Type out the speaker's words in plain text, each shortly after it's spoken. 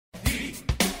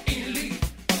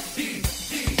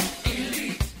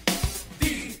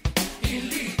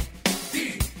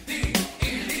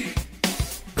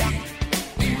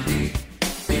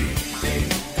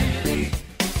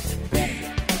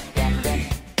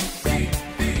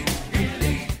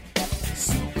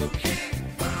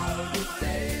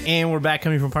And we're back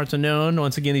coming from Parts Unknown.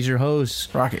 Once again, these are your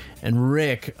hosts, Rocket and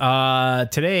Rick.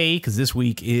 Today, because this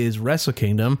week is Wrestle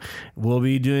Kingdom, we'll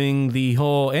be doing the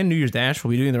whole, and New Year's Dash, we'll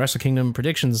be doing the Wrestle Kingdom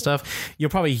predictions and stuff. You'll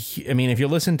probably, I mean, if you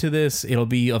listen to this, it'll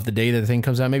be of the day that the thing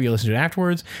comes out. Maybe you'll listen to it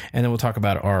afterwards, and then we'll talk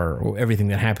about everything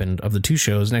that happened of the two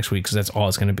shows next week, because that's all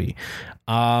it's going to be.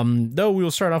 Though we will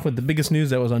start off with the biggest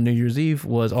news that was on New Year's Eve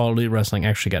was All Elite Wrestling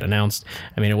actually got announced.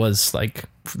 I mean, it was like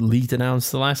leaked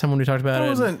announced the last time when we talked about it.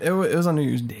 It was on New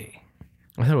Year's Day.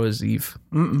 I thought it was Eve.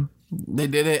 They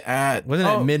did it at... Wasn't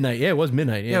it at midnight? Yeah, it was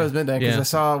midnight. Yeah, it was midnight, because I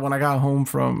saw when I got home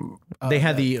from... they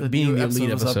had the being the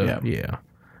Elite episode. Up, yeah.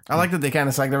 I like that they kind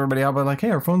of psyched everybody out by like, hey,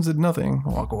 our phones did nothing.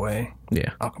 I'll walk away.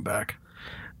 Yeah. I'll come back.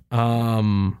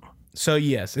 So,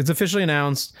 yes, it's officially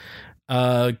announced.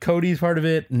 Cody's part of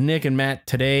it. Nick and Matt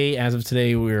today, as of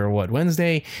today, we're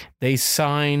Wednesday. They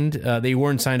signed, they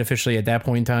weren't signed officially at that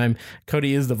point in time.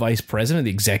 Cody is the vice president,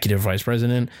 the executive vice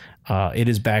president. It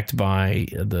is backed by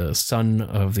the son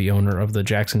of the owner of the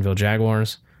Jacksonville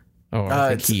Jaguars. Oh,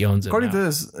 I think he owns it. According to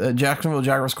this, Jacksonville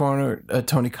Jaguars corner,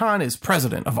 Tony Khan is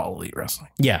president of All Elite Wrestling.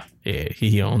 Yeah,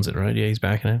 he owns it, right? Yeah, he's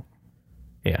backing it.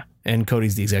 Yeah, and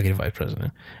Cody's the executive vice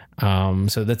president.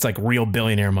 So that's like real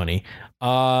billionaire money.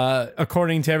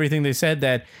 According to everything they said,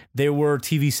 that there were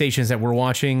TV stations that were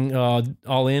watching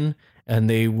All In, and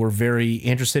they were very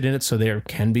interested in it. So there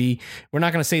can be, we're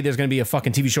not going to say there's going to be a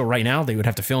fucking TV show right now. They would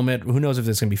have to film it. Who knows if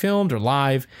it's going to be filmed or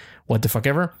live, what the fuck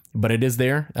ever, but it is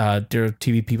there. There are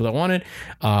TV people that want it.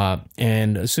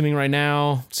 And assuming right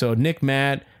now, so Nick,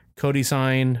 Matt, Cody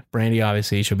signed, Brandy,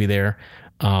 obviously she'll be there.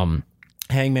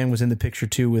 Hangman was in the picture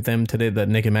too with them today that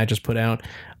Nick and Matt just put out.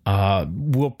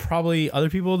 We'll probably, other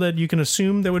people that you can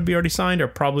assume that would be already signed are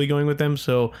probably going with them.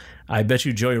 So I bet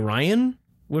you Joey Ryan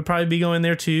would probably be going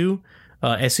there too.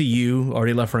 SCU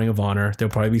already left Ring of Honor. They'll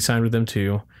probably be signed with them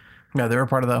too. Yeah, they were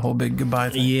part of that whole big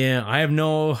goodbye thing. Yeah,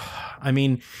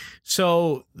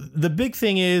 so the big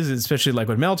thing is, especially like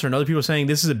with Meltzer and other people saying,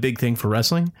 this is a big thing for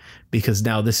wrestling because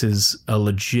now this is a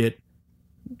legit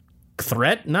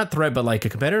not threat, but like a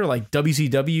competitor, like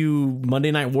WCW Monday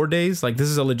Night War Days. Like this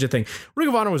is a legit thing. Ring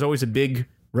of Honor was always a big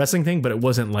wrestling thing, but it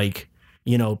wasn't like,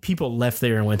 people left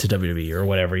there and went to WWE or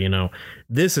whatever,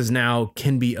 This is now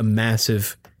can be a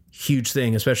massive, huge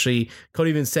thing, especially Cody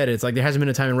even said it. It's like there hasn't been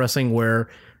a time in wrestling where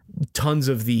tons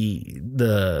of the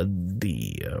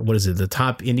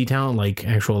top indie talent, like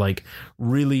actual, like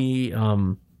really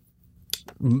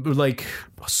like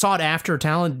sought after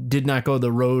talent did not go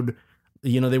the road.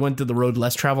 They went to the road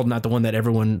less traveled, not the one that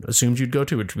everyone assumed you'd go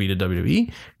to, which would be to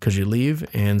WWE, because you leave.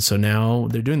 And so now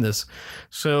they're doing this.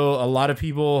 So a lot of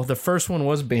people, the first one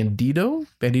was Bandito.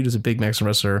 Bandito's a big Mexican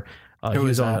wrestler. He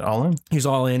was All In? He's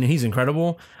All In, and he's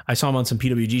incredible. I saw him on some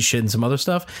PWG shit and some other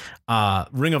stuff.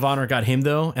 Ring of Honor got him,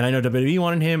 though, and I know WWE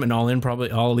wanted him, and All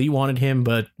Elite wanted him,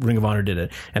 but Ring of Honor did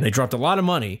it. And they dropped a lot of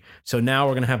money, so now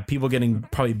we're going to have people getting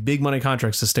probably big money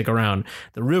contracts to stick around.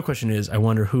 The real question is, I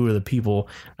wonder who are the people.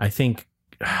 I think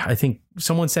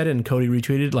someone said it and Cody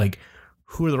retweeted, like,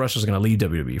 who are the wrestlers going to leave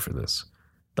WWE for this?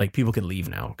 Like, people can leave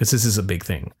now because this is a big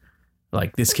thing.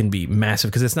 Like, this can be massive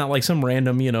because it's not like some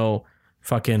random,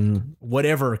 fucking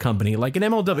whatever company like an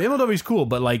MLW. MLW is cool,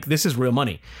 but like this is real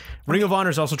money. Ring of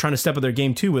Honor is also trying to step up their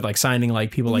game too with like signing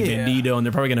like people like Bandito, and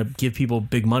they're probably going to give people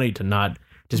big money to not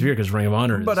disappear because Ring of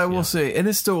Honor is, but I will say it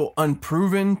is still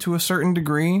unproven to a certain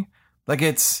degree. Like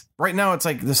it's right now it's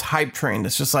like this hype train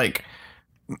that's just like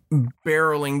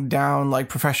barreling down like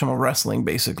professional wrestling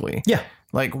basically. Yeah.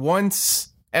 Like once,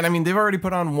 and I mean they've already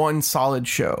put on one solid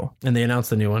show. And they announced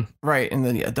the new one. Right. And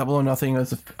then Double or Nothing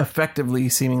was effectively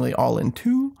seemingly All In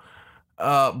 2.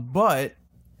 But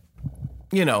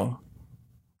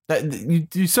that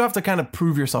you still have to kind of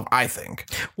prove yourself, I think.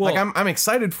 Well, like I'm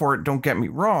excited for it, don't get me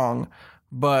wrong,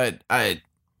 but I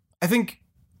think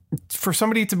for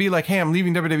somebody to be like, hey, I'm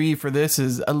leaving WWE for this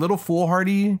is a little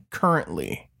foolhardy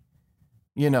currently.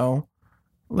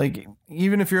 Like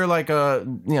even if you're like a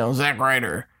Zack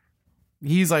Ryder,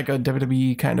 he's like a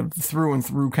WWE kind of through and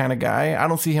through kind of guy. I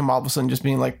don't see him all of a sudden just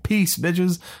being like, peace,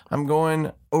 bitches, I'm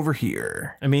going over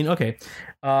here. I mean, okay.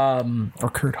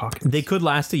 Or Kurt Hawkins. They could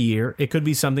last a year. It could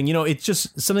be something, it's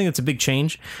just something that's a big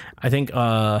change. I think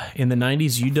in the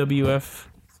 90s, UWF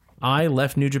I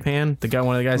left New Japan,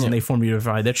 one of the guys, and they formed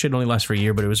Unified. That shit only lasts for a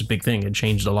year, but it was a big thing. It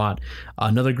changed a lot.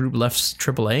 Another group left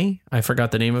AAA. I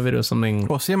forgot the name of it. It was something...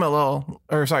 Well,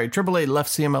 AAA left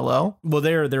CMLL. Well,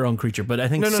 they're their own creature, but I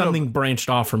think something branched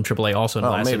off from AAA also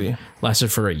and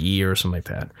lasted for a year or something like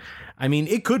that. I mean,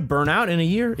 it could burn out in a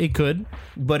year. It could,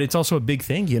 but it's also a big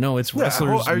thing. It's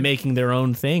wrestlers making their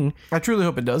own thing. I truly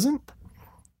hope it doesn't,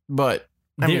 but...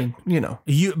 I mean,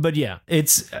 but yeah,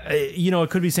 it's it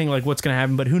could be saying like what's going to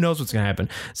happen, but who knows what's going to happen.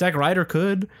 Zack Ryder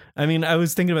could. I mean, I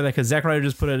was thinking about that because Zack Ryder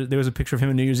just there was a picture of him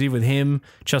on New Year's Eve with him,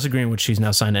 Chelsea Green, which she's now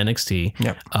signed to NXT.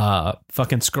 Yep.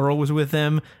 Fucking Skrull was with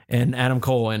them, and Adam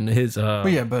Cole and his. But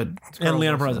and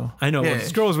Leon Enterprise. I know.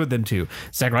 Skrull was with them too.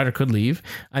 Zack Ryder could leave.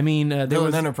 I mean, there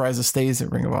was Enterprise stays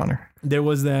at Ring of Honor. There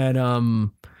was that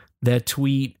that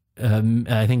tweet.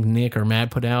 I think Nick or Matt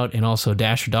put out, and also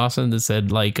Dasher Dawson that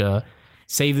said like.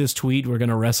 Save this tweet. We're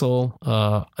gonna wrestle.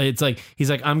 It's like he's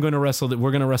like, I'm gonna wrestle.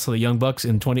 We're gonna wrestle the Young Bucks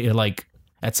in 20 like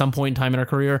at some point in time in our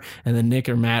career. And then Nick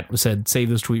or Matt said, save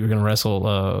this tweet. We're gonna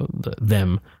wrestle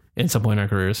them in some point in our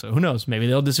career. So who knows? Maybe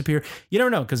they'll disappear. You never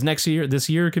know, because this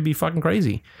year it could be fucking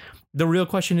crazy. The real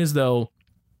question is though,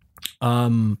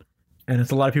 and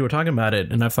it's a lot of people are talking about it,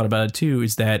 and I've thought about it too.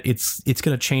 Is that it's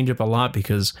gonna change up a lot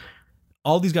because.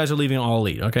 All these guys are leaving All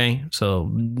Elite, okay? So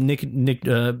Nick,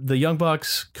 the Young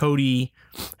Bucks, Cody,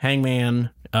 Hangman,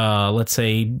 let's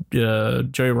say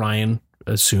Joey Ryan,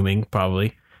 assuming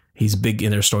probably he's big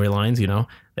in their storylines,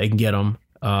 they can get him.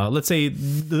 Let's say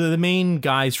the main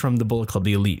guys from the Bullet Club,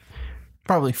 the Elite,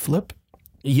 probably Flip.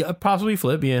 Yeah, possibly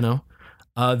Flip.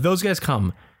 Those guys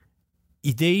come.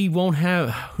 They won't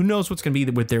have. Who knows what's going to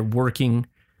be with their working.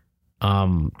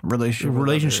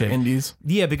 Relationship indies.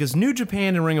 Yeah, because New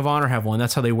Japan and Ring of Honor have one.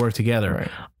 That's how they work together. Right.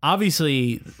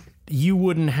 Obviously, you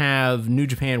wouldn't have New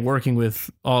Japan working with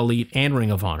All Elite and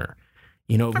Ring of Honor.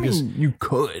 Because you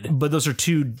could, but those are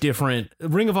two different.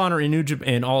 Ring of Honor and New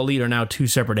Japan and All Elite are now two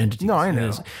separate entities. No, I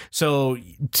know. So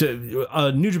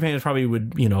New Japan probably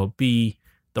would be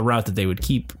the route that they would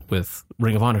keep with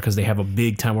Ring of Honor because they have a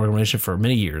big time working relationship for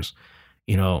many years.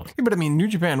 Yeah, but I mean, New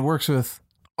Japan works with.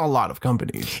 A lot of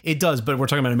companies. It does, but we're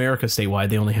talking about America statewide.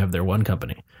 They only have their one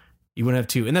company. You wouldn't have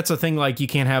two. And that's the thing, like, you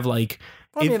can't have, like...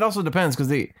 it also depends, because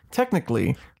they,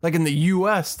 technically, like in the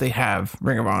U.S., they have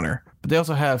Ring of Honor, but they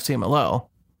also have CMLL.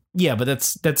 Yeah, but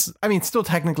that's... I mean, still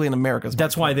technically in America's...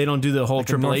 That's why they don't do the whole like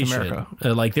AAA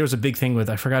shit. Like, there was a big thing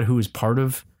with... I forgot who was part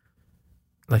of...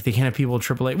 Like, they can't have people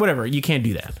AAA... Whatever, you can't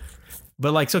do that.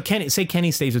 But, like, so Kenny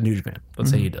stays with New Japan. Let's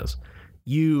say he does.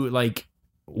 You, like...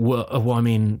 Well, I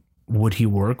mean... Would he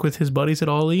work with his buddies at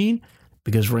All Elite?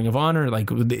 Because Ring of Honor, like,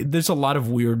 there's a lot of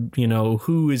weird,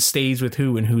 who stays with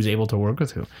who and who's able to work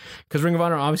with who. Because Ring of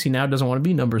Honor obviously now doesn't want to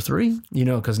be number 3,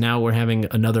 because now we're having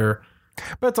another.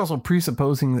 But it's also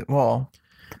presupposing that,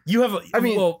 you have.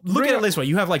 Look at it this way: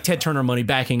 you have like Ted Turner money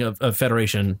backing a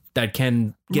federation that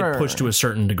can get pushed to a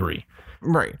certain degree.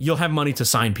 Right. You'll have money to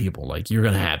sign people. Like, you're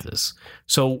going to have this.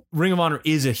 So Ring of Honor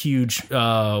is a huge.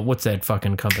 What's that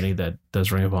fucking company that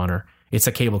does Ring of Honor? It's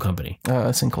a cable company.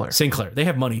 Sinclair. They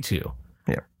have money too.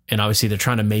 Yeah. And obviously they're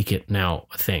trying to make it now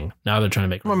a thing. Now they're trying to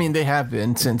make it. Well, I mean, they have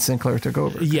been since Sinclair took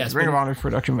over. Yes. Ring of Honor's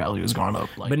production value has gone up.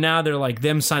 But now they're like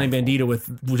them signing Bandito with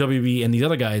WB and these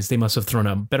other guys. They must have thrown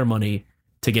out better money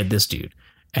to get this dude.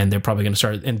 And they're probably going to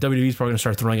start. And WWE's probably going to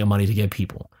start throwing out money to get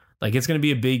people. Like, it's going to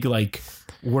be a big, like,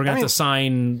 we're going to have to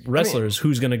sign wrestlers.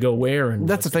 Who's going to go where? And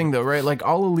that's the thing, though, right? Like,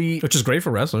 All Elite. Which is great for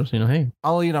wrestlers, hey.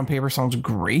 All Elite on paper sounds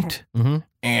great. Mm-hmm.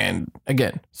 And,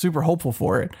 again, super hopeful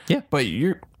for it. Yeah. But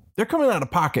they're coming out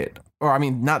of pocket. Or, I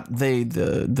mean, not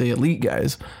the Elite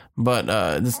guys, but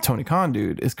this Tony Khan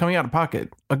dude is coming out of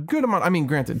pocket a good amount. I mean,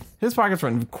 granted, his pockets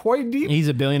run quite deep. He's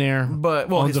a billionaire. But,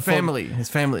 his family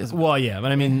is. Well, yeah,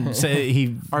 but I mean,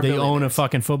 they own a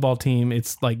fucking football team.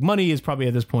 It's like money is probably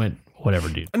at this point, whatever,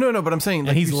 dude. No, but I'm saying, like,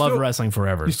 and he's loved wrestling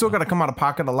forever. You still got to come out of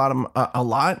pocket a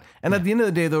lot. And at the end of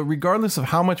the day, though, regardless of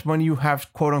how much money you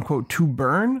have, quote unquote, to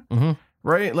burn,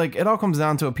 right? Like, it all comes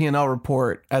down to a P&L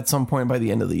report at some point by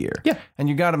the end of the year. Yeah, and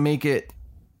you got to make it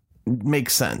make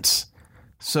sense.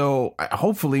 So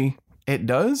hopefully it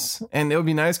does, and it would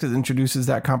be nice because it introduces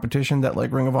that competition that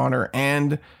like Ring of Honor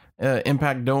and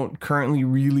Impact don't currently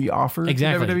really offer to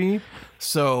WWE.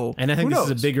 So, and I think this is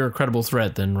a bigger credible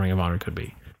threat than Ring of Honor could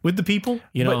be with the people.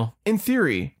 But in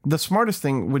theory, the smartest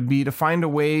thing would be to find a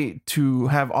way to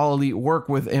have All Elite work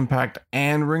with Impact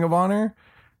and Ring of Honor,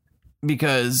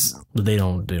 because they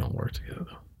don't work together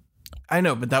though. I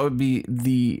know, but that would be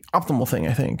the optimal thing,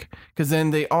 I think, because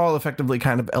then they all effectively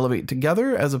kind of elevate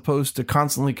together as opposed to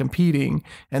constantly competing.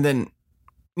 And then,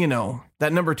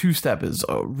 that number 2 step is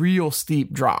a real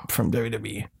steep drop from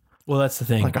WWE. Well, that's the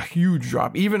thing. Like a huge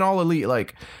drop. Even All Elite,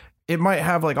 like, it might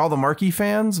have like all the marquee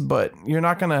fans, but you're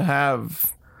not going to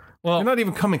have... Well, you're not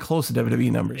even coming close to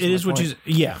WWE numbers. It is,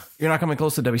 yeah. You're not coming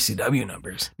close to WCW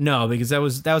numbers. No, because that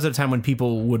was at a time when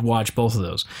people would watch both of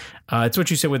those. It's what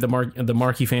you said with the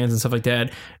marquee fans and stuff like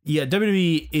that. Yeah,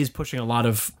 WWE is pushing a lot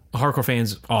of hardcore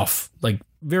fans off. Like,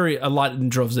 a lot in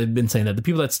droves. They've been saying that the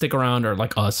people that stick around are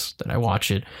like us, that I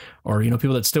watch it, or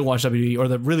people that still watch WWE, or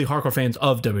the really hardcore fans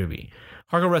of WWE.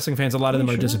 Hardcore wrestling fans, a lot of them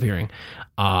are disappearing.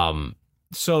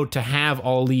 So to have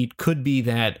All Elite could be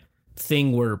that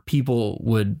thing where people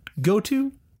would go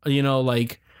to,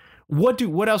 like.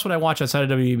 What else would I watch outside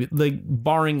of WWE? Like,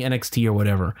 barring NXT or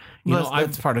whatever.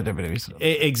 That's part of WWE. So.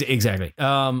 Exactly.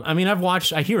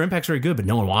 I hear Impact's very good, but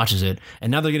no one watches it.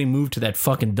 And now they're getting moved to that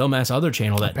fucking dumbass other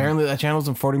channel. Apparently that channel's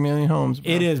in 40 million homes.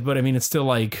 Bro. It is, but I mean, it's still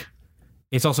like...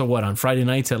 It's also on Friday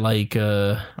nights at like 10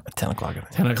 o'clock.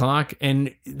 10 o'clock.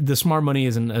 And the smart money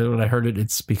isn't when I heard it.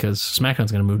 It's because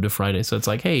SmackDown's going to move to Friday. So it's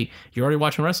like, hey, you're already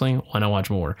watching wrestling. Why not watch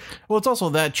more? Well, it's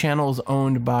also that channel's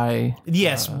owned by.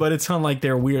 Yes, but it's on like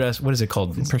their weird ass. What is it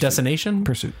called? Destination?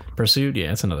 Pursuit.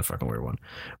 Yeah, it's another fucking weird one.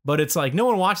 But it's like no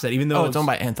one watched that, even though it's owned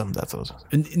by Anthem. That's what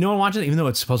it was. No one watched it, even though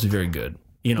it's supposed to be very good.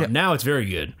 Now it's very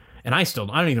good. And I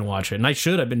don't even watch it. And I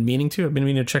should. I've been meaning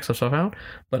to check some stuff out,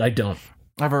 but I don't.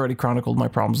 I've already chronicled my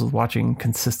problems with watching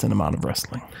consistent amount of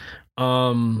wrestling.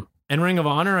 And Ring of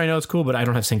Honor, I know it's cool, but I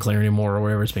don't have Sinclair anymore or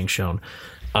wherever it's being shown.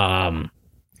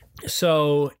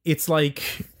 So it's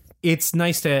like, it's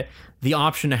nice to the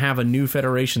option to have a new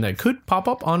federation that could pop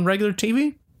up on regular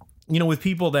TV, with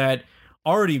people that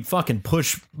already fucking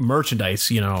push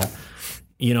merchandise,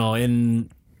 and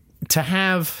to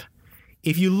have,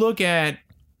 if you look at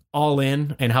All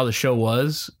In and how the show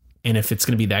was, and if it's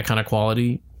going to be that kind of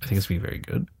quality, I think it's going to be very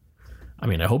good. I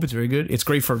mean, I hope it's very good. It's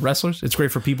great for wrestlers. It's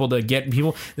great for people to get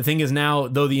people. The thing is now,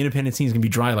 though, the independent scene is going to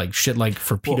be dry, like shit, like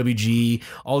for PWG,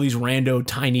 all these rando,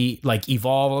 tiny, like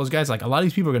Evolve, all those guys, like a lot of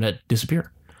these people are going to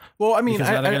disappear. Well, I mean,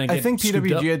 I think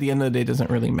PWG at the end of the day doesn't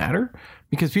really matter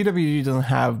because PWG doesn't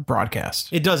have broadcast.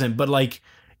 It doesn't, but like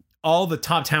all the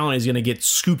top talent is going to get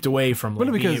scooped away from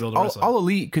like, being able to wrestle. All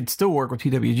Elite could still work with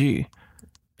PWG.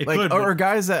 Or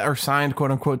guys that are signed, quote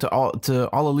unquote, to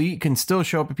All Elite can still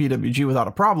show up at PWG without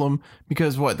a problem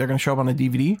because they're going to show up on a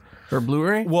DVD or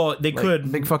Blu-ray. Well, they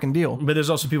could, big fucking deal. But there's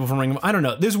also people from Ring of, I don't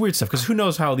know. There's weird stuff because who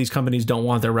knows how these companies don't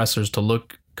want their wrestlers to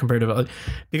look compared to,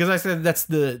 because I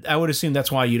said I would assume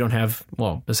that's why you don't have,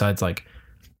 well, besides like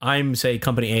I'm say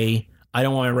company A, I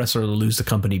don't want my wrestler to lose to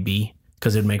company B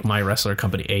because it'd make my wrestler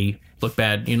company A look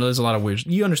bad. There's a lot of weird.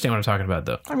 You understand what I'm talking about,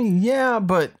 though. I mean, yeah,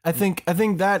 but I think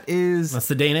that's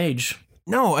the day and age.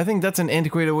 No, I think that's an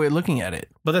antiquated way of looking at it.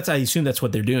 But I assume that's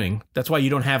what they're doing. That's why you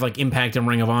don't have like Impact and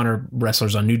Ring of Honor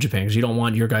wrestlers on New Japan because you don't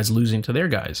want your guys losing to their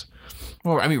guys.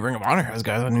 Well, I mean, Ring of Honor has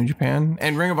guys on New Japan,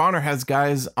 and Ring of Honor has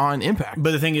guys on Impact.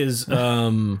 But the thing is,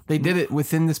 they did it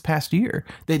within this past year.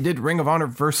 They did Ring of Honor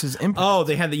versus Impact. Oh,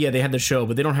 they had the show,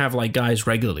 but they don't have like guys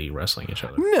regularly wrestling each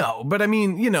other. No, but I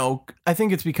mean, I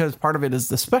think it's because part of it is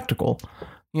the spectacle.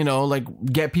 Like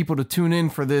get people to tune in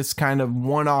for this kind of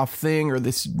one-off thing or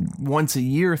this once a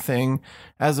year thing,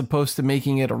 as opposed to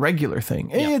making it a regular thing.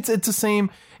 Yeah. It's the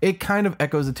same. It kind of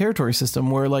echoes the territory system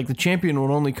where like the champion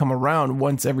would only come around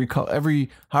once every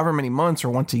however many months or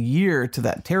once a year to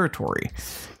that territory,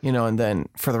 and then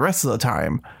for the rest of the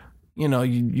time,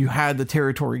 you had the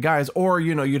territory guys, or,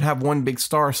 you'd have one big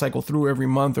star cycle through every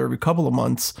month or every couple of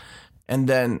months. And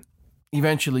then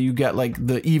eventually you get like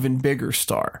the even bigger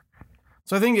star.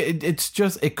 So I think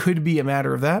it could be a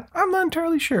matter of that. I'm not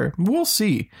entirely sure. We'll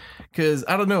see. Because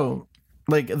I don't know.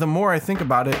 Like, the more I think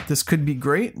about it, this could be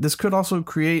great. This could also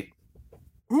create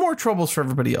more troubles for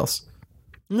everybody else.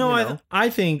 No, I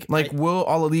think... Like, will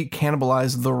All Elite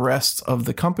cannibalize the rest of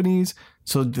the companies?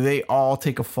 So do they all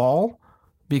take a fall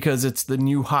because it's the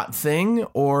new hot thing?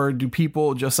 Or do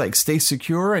people just, like, stay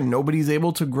secure and nobody's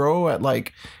able to grow at,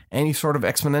 like, any sort of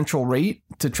exponential rate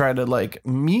to try to, like,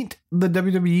 meet the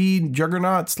WWE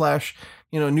juggernaut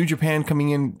 / New Japan coming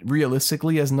in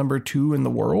realistically as number 2 in the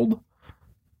world?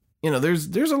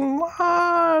 There's a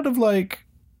lot of, like,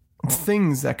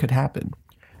 things that could happen.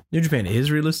 New Japan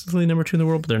is realistically number 2 in the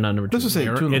world, but they're not number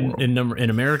 2 in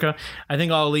America. I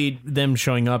think All Elite, them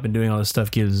showing up and doing all this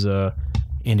stuff gives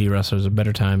indie wrestlers a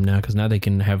better time now because now they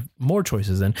can have more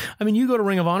choices then. I mean, you go to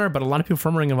Ring of Honor, but a lot of people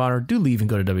from Ring of Honor do leave and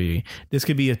go to WWE. This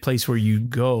could be a place where you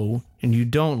go and you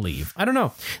don't leave. I don't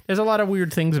know. There's a lot of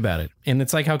weird things about it. And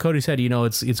it's like how Cody said,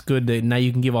 it's good that now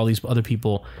you can give all these other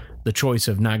people the choice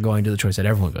of not going to the choice that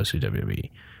everyone goes to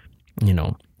WWE.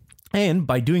 And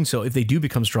by doing so, if they do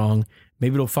become strong,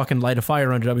 maybe it'll fucking light a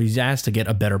fire under WWE's ass to get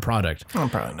a better product. Oh,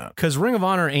 probably not. Because Ring of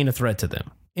Honor ain't a threat to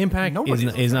them. Impact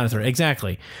is not a threat.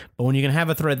 Exactly. But when you can have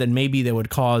a threat that maybe that would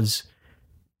cause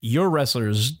your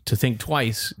wrestlers to think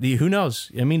twice, who knows?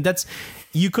 I mean,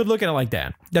 you could look at it like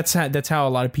that. That's how a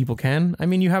lot of people can. I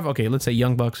mean, you have, let's say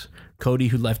Young Bucks, Cody,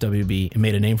 who left WB and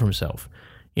made a name for himself.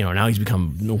 Now he's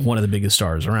become one of the biggest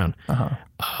stars around.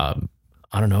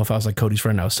 I don't know, if I was like Cody's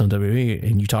friend, I was still in WWE,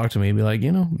 and you talk to me and be like,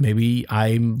 maybe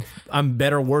I'm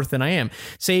better worth than I am.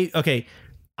 Say, okay,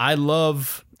 I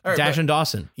love Dash and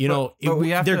Dawson.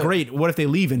 They're great. What if they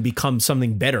leave and become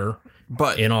something better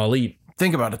in All Elite?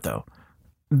 Think about it, though.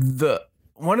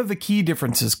 One of the key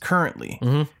differences currently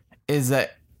is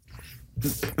that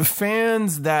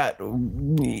fans that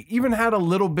even had a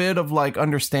little bit of like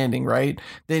understanding, right?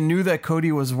 They knew that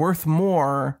Cody was worth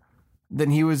more than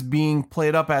he was being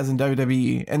played up as in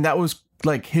WWE. And that was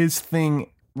like his thing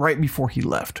right before he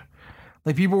left.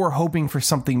 Like people were hoping for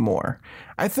something more.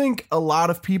 I think a lot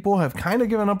of people have kind of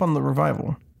given up on the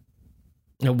Revival.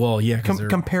 Well, yeah.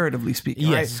 Comparatively speaking.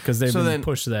 Yes, because they've been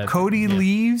pushed to that. Cody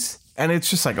leaves and it's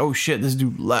just like, oh shit, this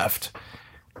dude left.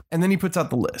 And then he puts out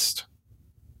the list.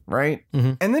 Right.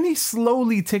 And then he's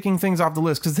slowly ticking things off the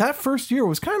list, because that first year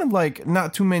was kind of like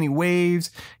not too many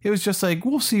waves. It was just like,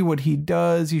 we'll see what he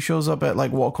does. He shows up at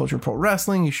like Wall Culture Pro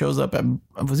Wrestling. He shows up at,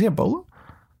 was he at Bola?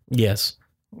 Yes.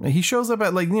 He shows up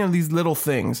at like, these little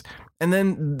things. And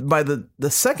then by the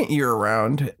second year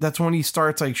around, that's when he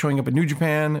starts like showing up at New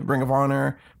Japan, Ring of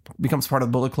Honor, becomes part of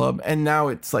the Bullet Club. And now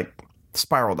it's like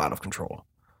spiraled out of control.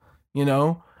 They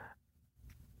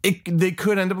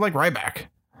could end up like Ryback.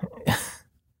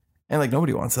 And like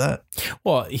nobody wants that.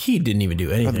 Well, he didn't even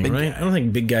do anything, right? I don't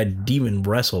think Big Guy even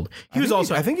wrestled.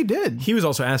 I think he did. He was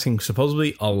also asking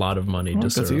supposedly a lot of money to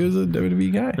serve. Because he was a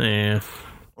WWE guy. Yeah.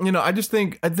 I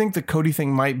think the Cody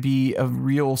thing might be a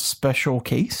real special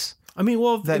case. I mean,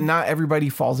 well, that not everybody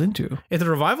falls into. If the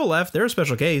Revival left, they're a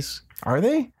special case. Are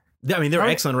they? I mean, they're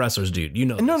excellent wrestlers, dude.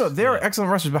 No, they're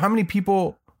excellent wrestlers. But how many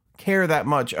people care that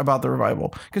much about the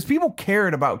Revival? Because people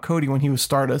cared about Cody when he was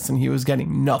Stardust and he was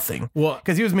getting nothing. Well,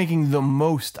 because he was making the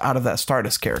most out of that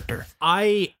Stardust character.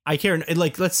 I care.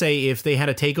 Like, let's say if they had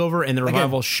a takeover and the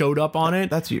Revival showed up on it.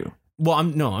 That's you. Well,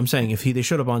 I'm saying if they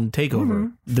showed up on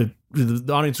takeover, the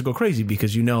audience would go crazy,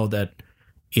 because that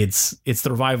it's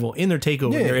the Revival in their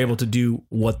takeover. They're able to do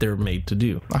what they're made to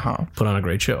do. Put on a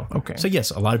great show. Okay. So yes,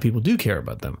 a lot of people do care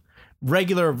about them.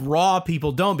 Regular Raw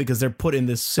people don't, because they're put in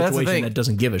this situation that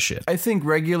doesn't give a shit. I think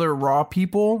regular Raw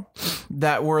people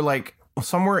that were like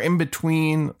somewhere in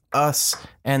between us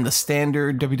and the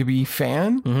standard WWE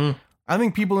fan, I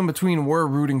think people in between were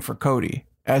rooting for Cody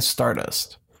as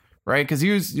Stardust, right? Because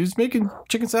he was making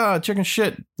chicken salad, chicken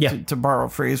shit, to borrow a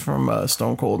phrase from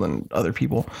Stone Cold and other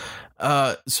people.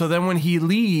 So then when he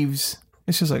leaves,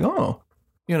 it's just like, oh,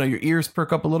 your ears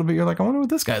perk up a little bit. You're like, I wonder what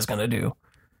this guy's gonna do.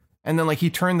 And then like he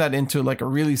turned that into like a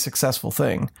really successful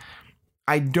thing.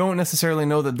 I don't necessarily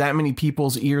know that many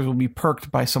people's ears will be perked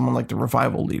by someone like the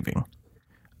Revival leaving.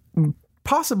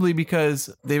 Possibly because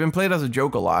they've been played as a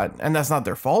joke a lot, and that's not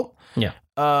their fault. Yeah.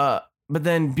 But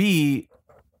then B,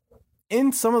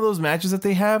 in some of those matches that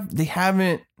they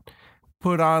haven't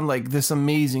put on like this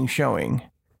amazing showing.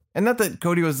 And not that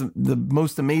Cody was the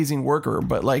most amazing worker,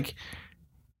 but like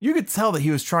you could tell that he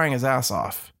was trying his ass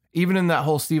off. Even in that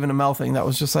whole Stephen Amell thing, that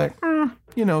was just like,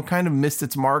 kind of missed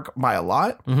its mark by a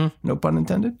lot. No pun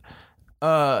intended.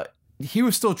 He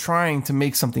was still trying to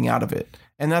make something out of it.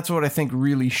 And that's what I think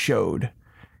really showed.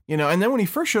 And then when he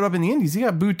first showed up in the Indies, he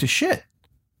got booed to shit.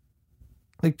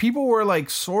 Like people were like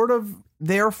sort of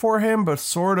there for him, but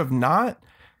sort of not.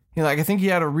 I think he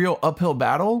had a real uphill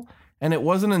battle. And it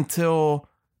wasn't until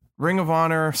Ring of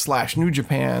Honor / New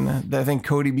Japan that I think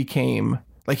Cody became...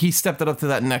 Like he stepped it up to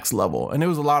that next level, and it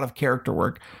was a lot of character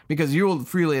work, because you will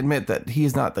freely admit that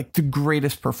he's not like the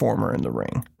greatest performer in the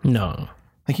ring. No,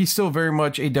 like he's still very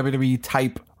much a WWE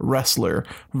type wrestler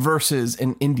versus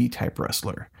an indie type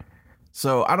wrestler.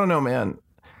 So I don't know, man,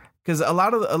 because a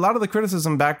lot of the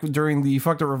criticism back during the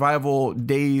Fuck the Revival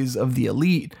days of the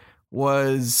Elite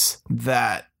was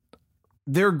that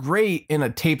they're great in a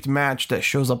taped match that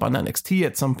shows up on NXT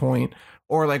at some point.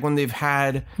 Or like when they've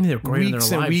had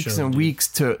weeks and weeks and weeks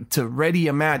to ready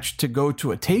a match to go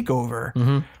to a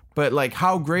takeover. But like,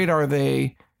 how great are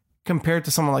they compared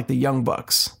to someone like the Young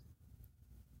Bucks?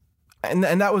 And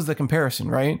that was the comparison,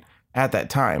 right? At that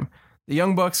time, the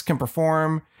Young Bucks can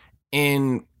perform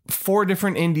in 4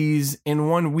 different indies in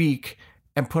 1 week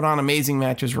and put on amazing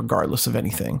matches regardless of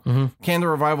anything. Can the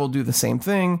Revival do the same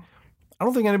thing? I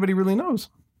don't think anybody really knows.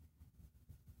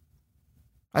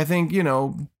 I think,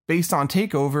 based on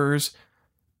takeovers,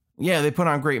 they put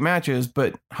on great matches,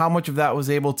 but how much of that was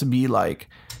able to be like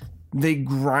they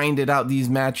grinded out these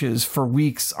matches for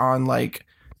weeks on like,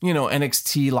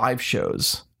 NXT live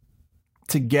shows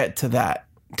to get to that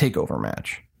takeover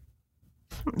match?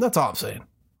 That's all I'm saying.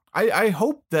 I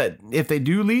hope that if they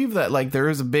do leave, that like there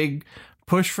is a big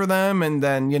push for them, and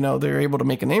then, they're able to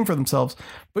make a name for themselves.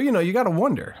 But, you got to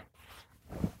wonder,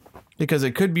 because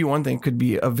it could be one thing, could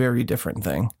be a very different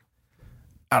thing.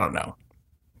 I don't know.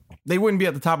 They wouldn't be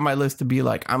at the top of my list to be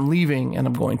like, I'm leaving and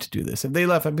I'm going to do this. If they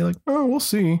left, I'd be like, oh, we'll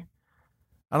see.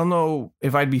 I don't know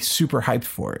if I'd be super hyped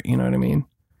for it. You know what I mean?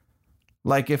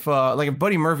 Like if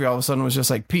Buddy Murphy all of a sudden was just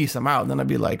like, peace, I'm out. Then I'd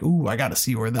be like, ooh, I got to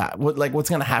see what's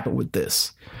going to happen with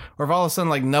this. Or if all of a sudden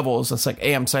like Neville's just like,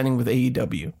 hey, I'm signing with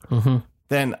AEW. Mm-hmm.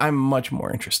 Then I'm much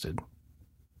more interested.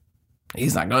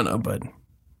 He's not gonna, but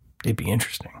it'd be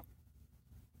interesting.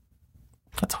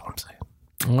 That's all I'm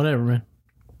saying. Whatever, man.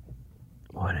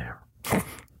 Whatever.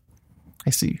 I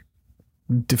see.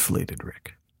 Deflated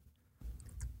Rick.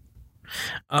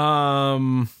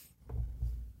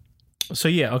 So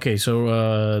yeah, okay.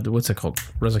 So what's it called?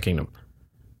 Wrestle Kingdom.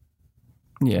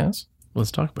 Yes.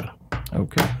 Let's talk about it.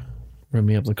 Okay. Run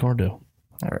me up the card, though.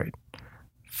 All right.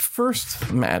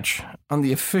 First match on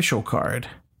the official card,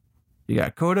 you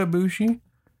got Kota Ibushi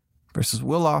versus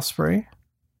Will Ospreay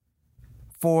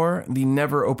for the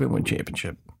Never Openwood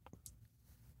Championship.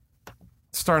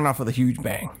 Starting off with a huge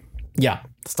bang. Yeah.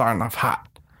 Starting off hot.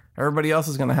 Everybody else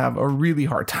is going to have a really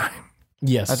hard time.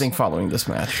 Yes. I think following this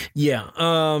match. Yeah.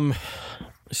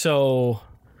 So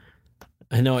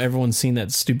I know everyone's seen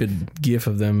that stupid gif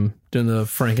of them doing the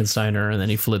Frankensteiner and then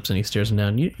he flips and he stares him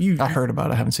down. I heard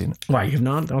about it. I haven't seen it. Why, you've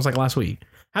not? That was like last week.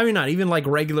 Have you not? Even like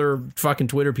regular fucking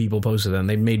Twitter people posted them.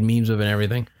 They made memes of it and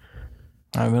everything.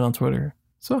 I've been on Twitter.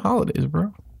 So holidays,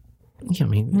 bro. Yeah, I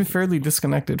mean, I've been fairly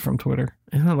disconnected from Twitter.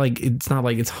 It's not like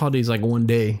it's holidays like one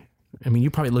day. I mean, you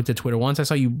probably looked at Twitter once. I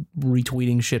saw you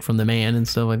retweeting shit from the man and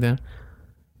stuff like that.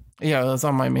 Yeah, that's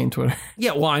on my main Twitter.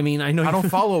 Yeah, well, I mean, I know I don't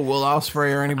follow Will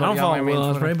Ospreay or anybody. I don't follow on my Will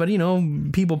main Twitter. Ospreay, but you know,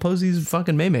 people post these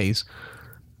fucking memes.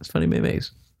 It's funny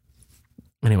memes.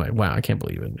 Anyway, wow, I can't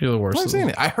believe it. You're the worst. I'm saying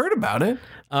it. I heard about it.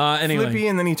 Anyway, Flippy,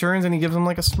 and then he turns and he gives him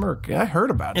like a smirk. Yeah, I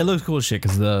heard about it. it looks cool as shit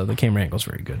because the camera angle's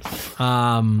very good.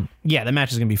 Yeah, the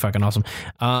match is gonna be fucking awesome.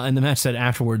 And the match that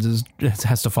afterwards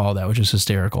has to follow that, which is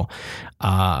hysterical.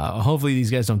 Hopefully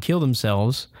these guys don't kill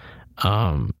themselves.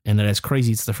 And that as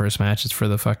crazy it's the first match, it's for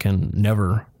the fucking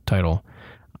Never title.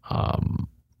 I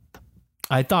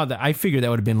figured that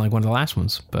would have been like one of the last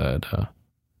ones, but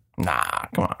Nah,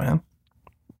 come on, man.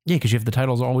 yeah, because you have the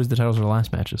titles are the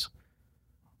last matches.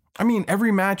 I mean,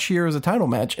 every match here is a title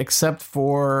match except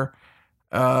for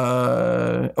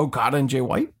Okada and Jay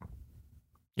White.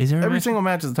 Is there Every single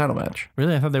match is a title match.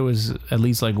 Really? I thought there was at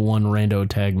least like one rando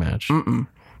tag match.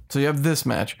 So you have this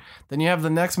match. Then you have the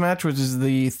next match, which is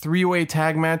the 3-way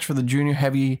tag match for the junior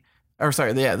heavy,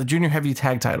 the junior heavy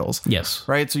tag titles. Yes.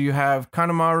 Right? So you have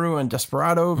Kanemaru and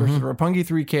Desperado versus Roppongi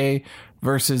 3K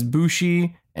versus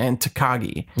Bushi and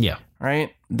Takagi. Yeah.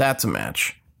 Right? That's a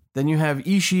match. Then you have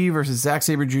Ishii versus Zack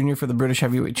Sabre Jr. for the British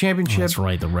Heavyweight Championship. That's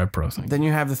right, the Red Pro thing. Then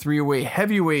you have the 3-way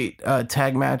heavyweight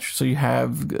tag match. So you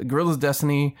have Guerrilla's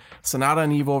Destiny, Sonata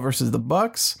and Evil versus the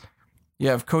Bucks. You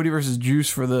have Cody versus Juice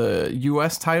for the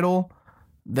U.S. title.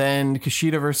 Then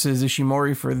Kushida versus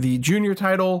Ishimori for the junior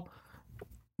title.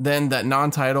 Then that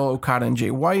non-title, Okada and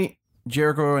Jay White.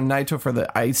 Jericho and Naito for the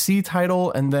IC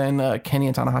title. And then Kenny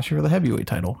and Tanahashi for the heavyweight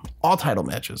title. All title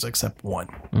matches except one.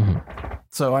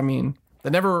 So, I mean, the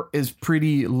Never is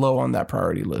pretty low on that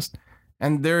priority list.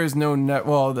 And there is no...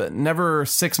 the Never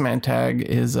 6-man tag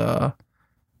is like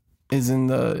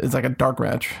a dark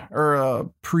match or a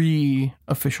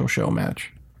pre-official show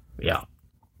match. Yeah.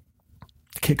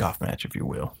 Kickoff match, if you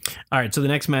will. All right, so the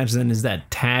next match then is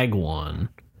that tag one,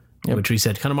 which we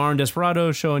said Kanemaru and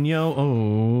Desperado, Show and Yo,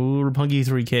 Roppongi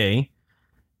 3K,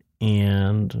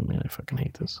 and man, I fucking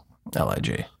hate this.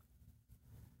 LIJ.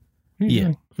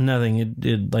 Yeah, nothing.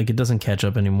 It doesn't catch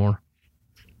up anymore.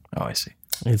 Oh, I see.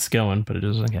 It's going, but it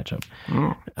doesn't catch up.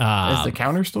 Is the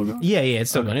counter still going? Yeah,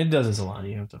 it's still going. It does this a lot.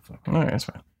 You have to fucking... All right, that's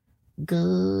fine.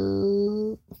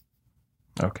 Go.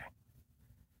 Okay.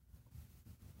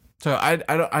 So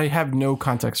I have no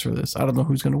context for this. I don't know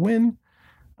who's going to win.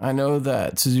 I know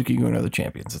that Suzuki Gun are the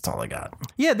champions. That's all I got.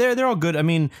 Yeah, they're all good. I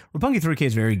mean, Roppongi 3K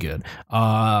is very good.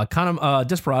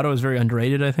 Desperado is very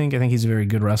underrated, I think. I think he's a very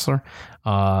good wrestler.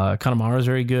 Kanemaru is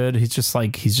very good. He's just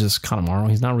Kanemaru.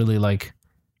 He's not really like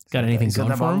got anything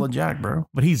going for him. Jack, bro.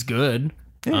 But he's good.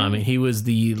 Yeah. I mean, he was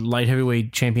the light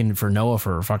heavyweight champion for Noah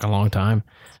for a fucking long time.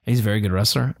 He's a very good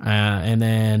wrestler. And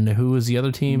then who was the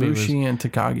other team? Bushi and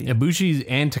Takagi. Yeah, Bushi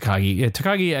and Takagi. Yeah,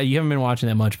 Takagi, you haven't been watching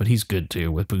that much, but he's good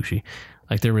too with Bushi.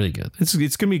 Like, they're really good. It's going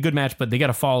to be a good match, but they got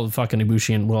to follow fucking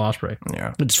Ibushi and Will Ospreay.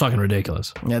 Yeah. It's fucking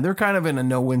ridiculous. Yeah, they're kind of in a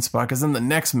no-win spot because then the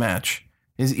next match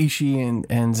is Ishii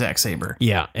and Zack Sabre.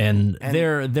 Yeah, and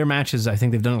their matches, I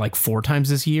think they've done it like 4 times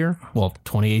this year. Well,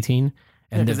 2018.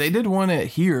 And because they did one at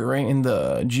here, right, in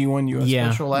the G1 US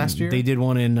special last year. They did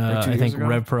one in, I think,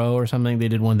 Rev Pro or something. They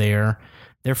did one there.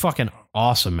 They're fucking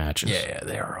awesome matches. Yeah,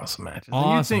 they are awesome matches.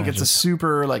 Awesome You think it's a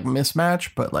super like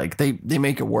mismatch, but like they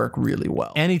make it work really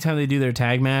well. Anytime they do their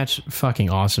tag match, fucking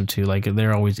awesome too. Like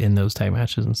they're always in those tag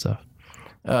matches and stuff.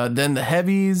 Then the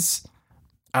heavies,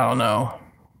 I don't know.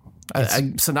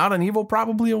 Sonata and Evil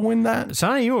probably will win that.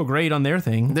 Sonata and Evil are great on their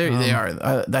thing. They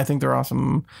are. I think they're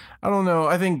awesome. I don't know.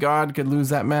 I think God could lose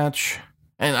that match,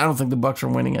 and I don't think the Bucks are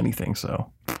winning anything.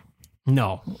 So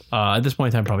no, at this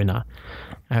point in time, probably not.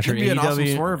 After It'd be an awesome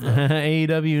AEW, swerve, though.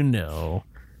 AEW, no.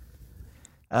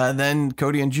 Then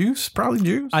Cody and Juice, probably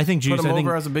Juice. I think Juice. Put him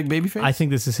over as a big babyface. I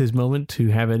think this is his moment to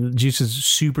have it. Juice is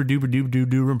super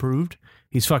duper improved.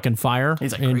 He's fucking fire.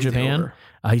 He's like in crazy Japan.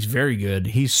 over. He's very good.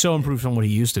 He's so improved from what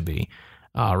he used to be.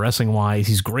 Wrestling wise,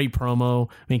 he's great promo.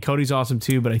 I mean, Cody's awesome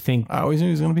too, but I think I always knew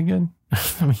he was going to be good.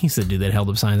 I mean, he's the dude that held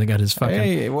up signs and got his fucking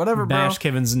Hey, whatever, bro. bashed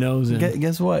Kevin's nose in.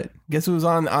 Guess what? Guess who was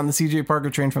on the CJ Parker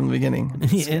train from the beginning?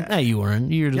 No, you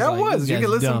weren't. You were just Yeah, like, it was. this You guy's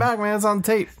can listen dumb. back, man. It's on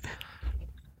tape.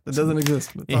 It doesn't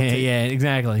exist. It's on Yeah, tape. yeah,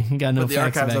 exactly. You got no But the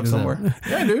facts archive's to up back somewhere.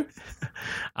 Yeah,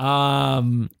 I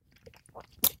do.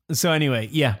 So anyway,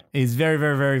 yeah, he's very,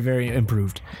 very, very, very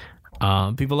improved.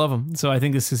 People love him. So I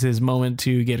think this is his moment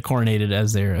to get coronated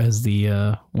as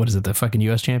the what is it, the fucking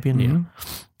US champion? Mm-hmm.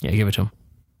 Yeah, give it to him.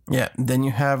 Yeah. Then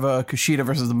you have Kushida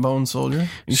versus the Bone Soldier,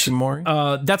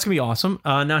 Ishimori. That's gonna be awesome.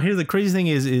 Now here's the crazy thing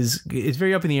is it's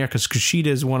very up in the air because Kushida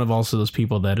is one of also those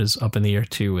people that is up in the air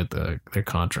too with their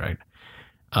contract.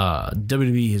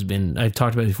 WWE has been, I've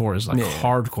talked about it before, is like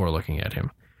hardcore looking at him,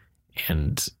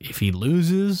 and if he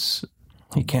loses,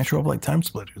 He can't show up like Time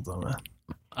Splitters though, man.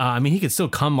 I mean, he could still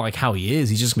come like how he is.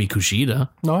 He's just gonna be Kushida.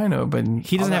 No, I know, but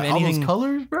He doesn't have all anything- those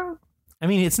colors, bro. I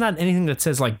mean, it's not anything that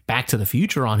says like Back to the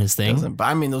Future on his thing. But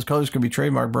I mean, those colors could be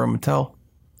trademarked, bro. Mattel.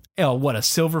 Oh, what, a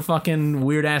silver fucking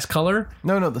weird ass color?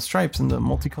 No, the stripes and the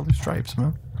multicolored stripes,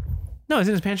 man. No,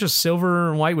 isn't his pants just silver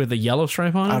and white with a yellow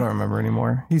stripe on it? I don't remember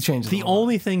anymore. He's changed. The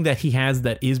only thing that he has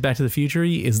that is Back to the Future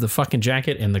is the fucking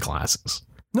jacket and the glasses.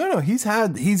 No, he's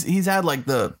had like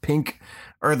the pink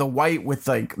or the white with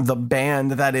like the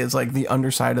band that is like the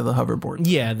underside of the hoverboard.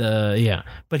 Yeah,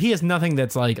 but he has nothing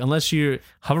that's like, unless you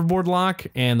hoverboard lock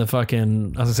and the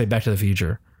fucking, I was gonna say Back to the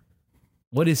Future.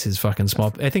 What is his fucking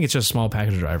small? I think it's just small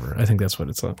package driver. I think that's what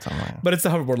it's like. But it's the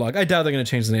hoverboard lock. I doubt they're gonna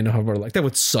change the name to hoverboard lock. That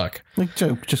would suck. Like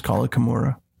just call it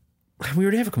Kimura. We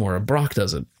already have a Kimura. Brock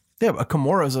does it. Yeah, but a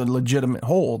Kimura is a legitimate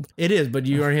hold. It is, but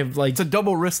you already have like, It's a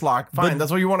double wrist lock. Fine, that's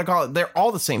what you want to call it. They're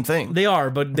all the same thing. they are,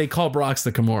 but they call Brock's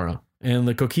the Kimura. And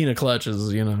the Coquina clutch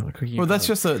is, Well, that's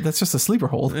just a sleeper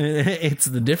hold. it's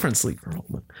the different sleeper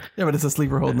hold. Yeah, but it's a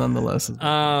sleeper hold nonetheless.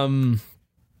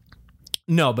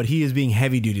 No, but he is being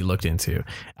heavy duty looked into.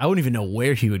 I wouldn't even know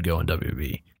where he would go in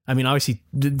WWE. I mean, obviously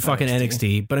did fucking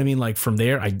NXT, but I mean, like from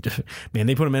there,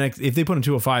 they put him in. If they put him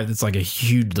 205, that's like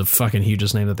the fucking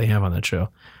hugest name that they have on that show.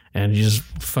 And you just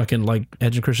fucking like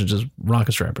Edge and Christian, just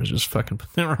rocket strappers, just fucking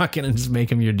rocking and just make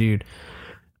him your dude.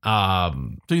 So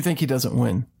you think he doesn't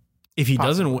win? If he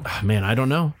doesn't, man, I don't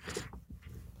know.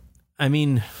 I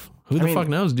mean, who the fuck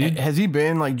knows, dude? Has he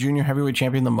been like junior heavyweight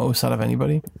champion the most out of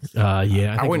anybody? Yeah, I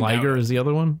think wouldn't doubt Liger it. is the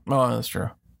other one. Oh, that's true.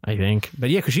 I think,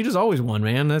 but yeah, Kushida's always won,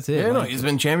 man. That's it. Yeah, no, Like, he's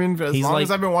been champion for as he's long like-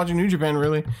 as I've been watching New Japan.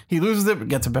 Really, he loses it, but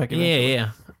gets it back. Eventually.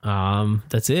 yeah.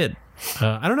 That's it.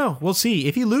 I don't know. We'll see.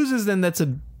 If he loses, then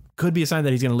could be a sign that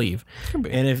he's going to leave. Could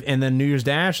be. And then New Year's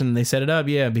Dash, and they set it up,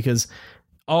 because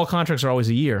all contracts are always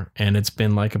a year, and it's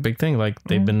been like a big thing. Like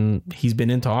he's been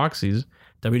in talks.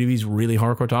 WWE's really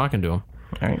hardcore talking to him.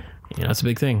 All right. That's a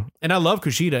big thing. And I love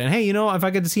Kushida. And hey, if I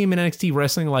get to see him in NXT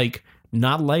wrestling like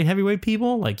not light heavyweight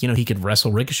people, like he could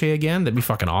wrestle Ricochet again. That'd be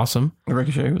fucking awesome.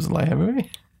 Ricochet was a light heavyweight.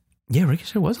 Yeah,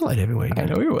 Ricochet was a light heavyweight. I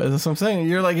know he was. That's what I'm saying.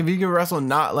 You're like, if you could wrestle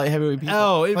not light heavyweight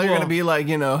people, you're going to be like,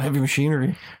 Heavy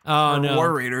Machinery. Oh, no.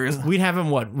 War Raiders. We'd have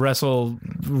him, wrestle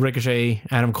Ricochet,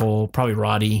 Adam Cole, probably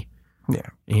Roddy.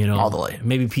 Yeah. All the light.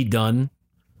 Maybe Pete Dunne.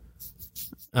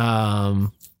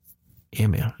 Yeah,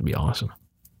 man. It'd be awesome.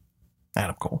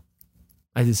 Adam Cole.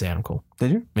 I did say Adam Cole.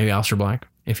 Did you? Maybe Aleister Black,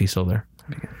 if he's still there.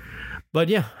 But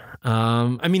yeah.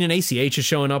 I mean, and ACH is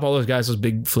showing up. All those guys, those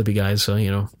big flippy guys.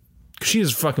 So, she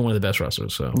is fucking one of the best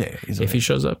wrestlers. So Yeah, if he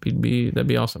shows up, that'd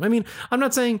be awesome. I mean, I'm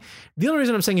not saying, the only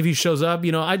reason I'm saying if he shows up,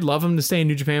 I'd love him to stay in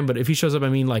New Japan, but if he shows up, I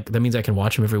mean, like, that means I can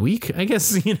watch him every week, I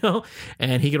guess,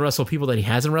 and he can wrestle people that he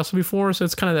hasn't wrestled before. So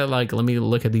it's kind of that, like, let me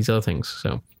look at these other things.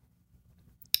 So,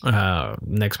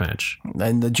 next match.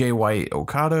 And the Jay White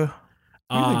Okada.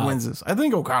 Who do you think wins this? I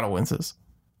think Okada wins this.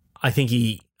 I think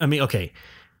okay.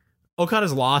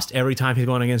 Okada's lost every time he's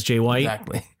going against Jay White.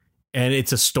 Exactly. And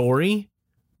it's a story,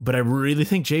 but I really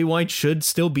think Jay White should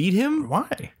still beat him.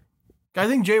 Why? I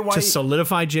think Jay White. To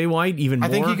solidify Jay White even more.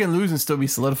 I think he can lose and still be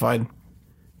solidified.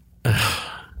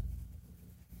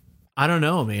 I don't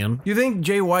know, man. You think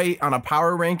Jay White on a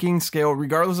power ranking scale,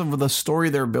 regardless of the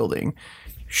story they're building,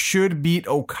 should beat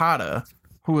Okada?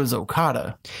 Who is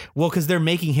Okada? Well, because they're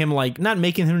making him like, not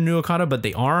making him a new Okada, but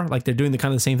they are like, they're doing the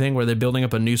kind of the same thing where they're building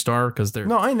up a new star because they're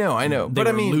No, I know. But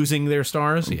I mean, losing their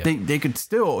stars. Yeah. he could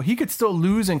still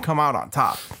lose and come out on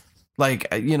top. Like,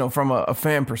 you know, from a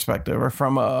fan perspective or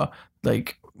from a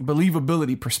like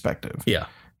believability perspective. Yeah.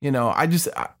 You know,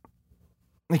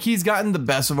 like he's gotten the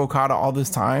best of Okada all this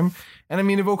time. And I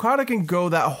mean, if Okada can go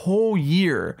that whole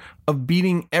year of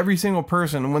beating every single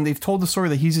person when they've told the story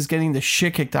that he's just getting the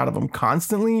shit kicked out of him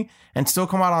constantly and still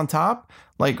come out on top,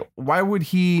 like, why would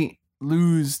he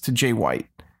lose to Jay White?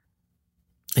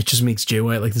 It just makes Jay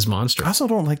White like this monster. I also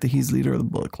don't like that he's leader of the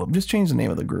Bullet Club. Just change the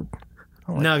name of the group.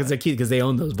 No, because they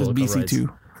own those Bullet Club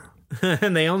BC2.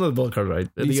 and they own those Bullet Club rights.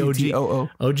 The BCTOO.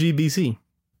 OG BC.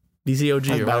 BCOG.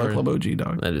 That's Battle Club OG,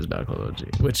 dog. That is Battle Club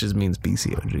OG, which means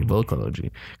BCOG, Bullet Club OG.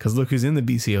 Because look who's in the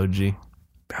BCOG.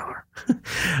 Power.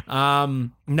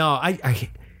 No,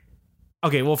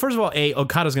 okay, well, first of all,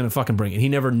 Okada's going to fucking bring it. He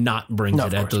never not brings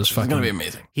it at those fucking... It's going to be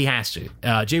amazing. He has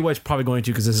to. Jay White's probably going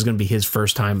to because this is going to be his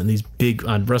first time in these big...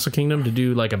 on Wrestle Kingdom to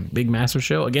do like a big massive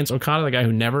show against Okada, the guy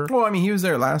who never... Well, I mean, he was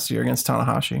there last year against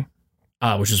Tanahashi.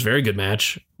 Which was a very good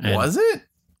match. And was it?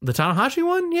 The Tanahashi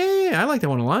one? Yeah, I like that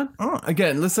one a lot. Oh,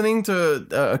 again, listening to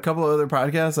a couple of other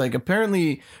podcasts, like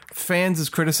apparently fans'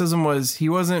 criticism was he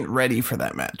wasn't ready for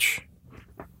that match.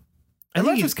 I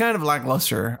think he's kind of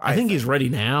lackluster. I think he's ready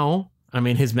now. I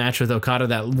mean, his match with Okada,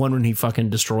 that one when he fucking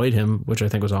destroyed him, which I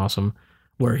think was awesome,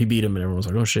 where he beat him and everyone was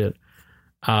like, oh shit.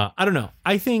 I don't know.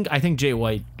 I think Jay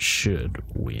White should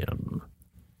win.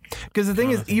 Because the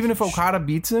thing is, even if Okada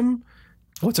beats him,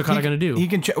 what's Okada going to do? He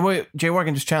can. Jay White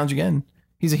can just challenge again.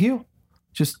 He's a heel.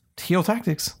 Just heel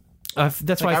tactics.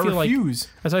 That's why I feel refuse.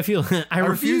 Like. That's why I feel. I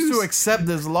refuse to accept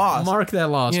this loss. Mark that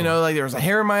loss. You know, like there was a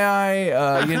hair in my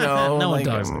eye. You know, no like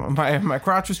one talks. My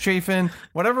crotch was chafing.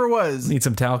 Whatever it was. Need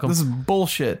some talcum. This is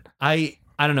bullshit. I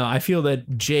don't know. I feel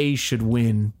that Jay should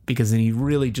win because then he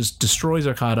really just destroys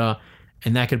Okada,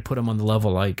 and that could put him on the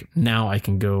level. Like now, I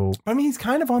can go. I mean, he's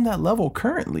kind of on that level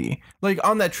currently, like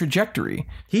on that trajectory.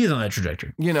 He is on that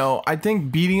trajectory. You know, I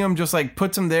think beating him just like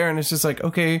puts him there, and it's just like,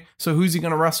 okay, so who's he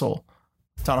gonna wrestle?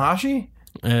 Tanahashi?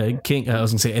 King. I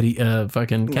was gonna say Eddie.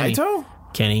 Fucking Kenny. Naito?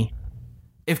 Kenny.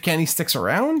 If Kenny sticks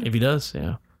around, if he does,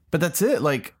 yeah. But that's it.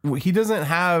 Like he doesn't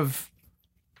have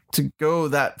to go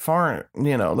that far.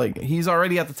 You know, like he's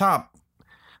already at the top.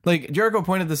 Like Jericho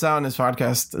pointed this out in his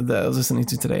podcast that I was listening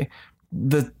to today.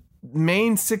 The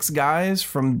main 6 guys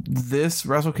from this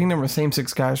Wrestle Kingdom are the same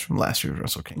 6 guys from last year's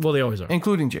Wrestle Kingdom. Well, they always are,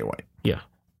 including Jay White. Yeah.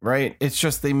 Right. It's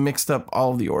just they mixed up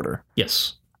all of the order.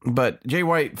 Yes. But Jay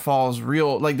White falls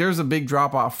real, like there's a big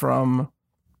drop off from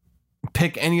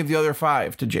pick any of the other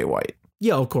 5 to Jay White.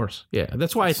 Yeah, of course. Yeah,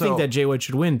 that's why I think that Jay White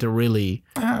should win to really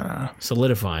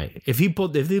solidify. If they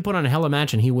put on a hella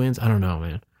match and he wins, I don't know,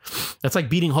 man. That's like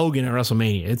beating Hogan at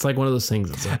WrestleMania. It's like one of those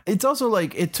things. It's also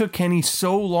like it took Kenny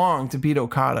so long to beat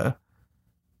Okada,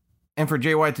 and for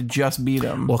Jay White to just beat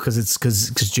him. Well,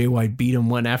 because Jay White beat him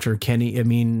one after Kenny. I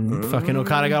mean, fucking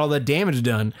Okada got all that damage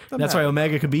done. That's why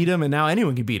Omega could beat him, and now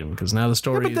anyone can beat him because now the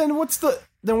story. Yeah, but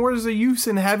then where's the use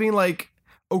in having like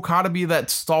Okada be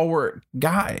that stalwart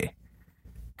guy?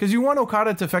 Because you want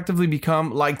Okada to effectively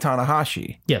become like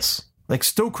Tanahashi. Yes, like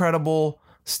still credible.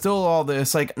 Still all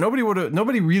this, like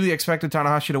nobody really expected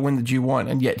Tanahashi to win the G1,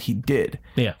 and yet he did.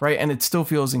 Yeah. Right. And it still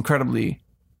feels incredibly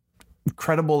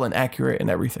credible and accurate and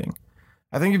everything.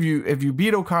 I think if you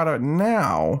beat Okada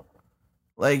now,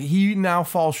 like he now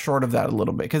falls short of that a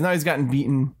little bit because now he's gotten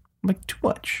beaten like too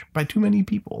much by too many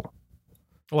people.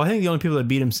 Well, I think the only people that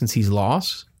beat him since he's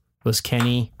lost was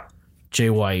Kenny, Jay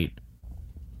White.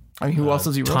 I mean, who else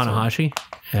has he wrestled? Tanahashi.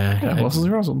 Yeah, who else has he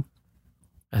wrestled?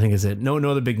 I think it's it. No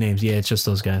other big names. Yeah, it's just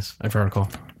those guys. If I recall.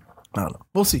 I don't know.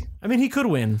 We'll see. I mean, he could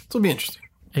win. This will be interesting.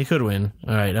 He could win.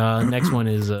 All right. Next one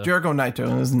is Jericho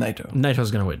Naito. This is Naito. Naito's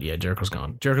gonna win. Yeah, Jericho's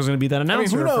gone. Jericho's gonna be that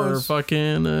announcer for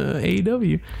fucking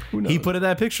AEW. He put in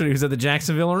that picture. He was at the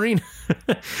Jacksonville Arena.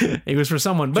 He was for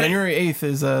someone. But January 8th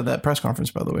is that press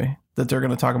conference, by the way, that they're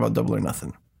gonna talk about Double or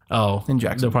Nothing. Oh, in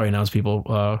Jacksonville. They'll probably announce people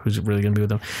who's really going to be with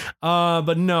them.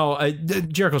 But no,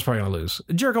 Jericho's probably going to lose.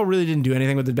 Jericho really didn't do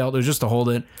anything with the belt. It was just to hold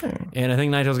it. And I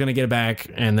think Naito's going to get it back,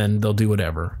 and then they'll do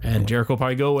whatever. And Jericho will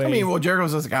probably go away. I mean, well,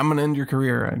 Jericho's just like, I'm going to end your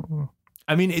career.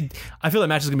 I mean, I feel that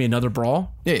match is going to be another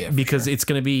brawl. Yeah, because it's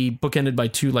going to be bookended by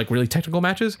 2 like really technical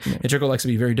matches. Yeah. And Jericho likes to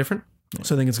be very different.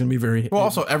 So I think it's going to be very... Well,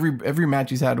 also, every match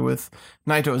he's had with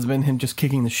Naito has been him just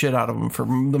kicking the shit out of him for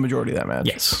the majority of that match.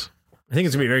 Yes. I think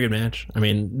it's gonna be a very good match. I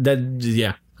mean, I think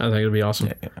it'll be awesome.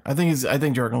 Yeah. I think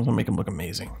Jericho's gonna make him look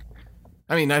amazing.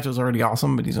 I mean, Naito's already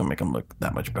awesome, but he's gonna make him look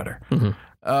that much better. Mm-hmm.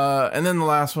 And then the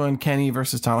last one, Kenny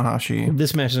versus Tanahashi.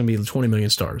 This match is gonna be 20 million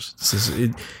stars. This is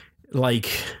it, like,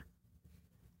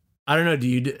 I don't know,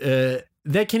 dude.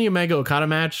 That Kenny Omega Okada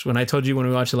match, when I told you when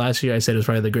we watched it last year, I said it was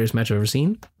probably the greatest match I've ever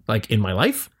seen, like, in my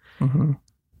life. Mm-hmm.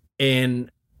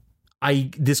 And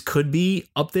this could be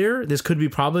up there. This could be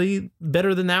probably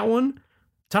better than that one.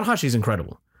 Tanahashi's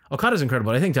incredible. Okada's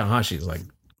incredible. I think Tanahashi's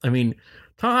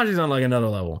Tanahashi's on like another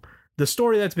level. The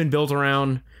story that's been built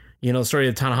around, the story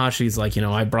of Tanahashi's like,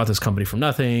 I brought this company from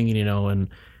nothing, and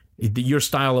your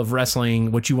style of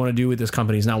wrestling, what you want to do with this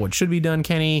company is not what should be done,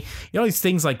 Kenny. All these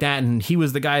things like that. And he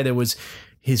was the guy that was,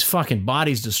 his fucking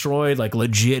body's destroyed. Like,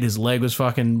 legit, his leg was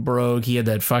fucking broke. He had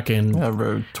that fucking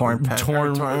torn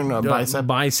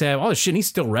bicep, all this shit. And he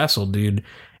still wrestled, dude.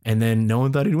 And then no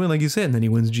one thought he'd win, like you said. And then he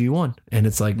wins G1. And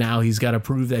it's like, now he's got to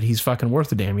prove that he's fucking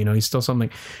worth a damn. He's still something.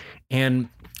 And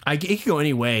it could go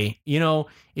any way.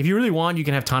 If you really want, you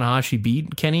can have Tanahashi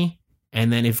beat Kenny.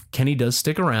 And then if Kenny does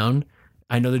stick around,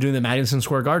 I know they're doing the Madison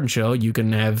Square Garden show. You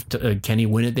can have Kenny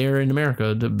win it there in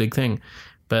America, the big thing.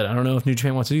 But I don't know if New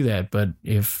Japan wants to do that. But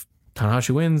if Tanahashi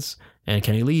wins and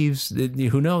Kenny leaves,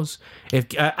 who knows?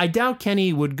 I doubt Kenny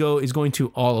is going to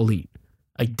All Elite.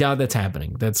 I doubt that's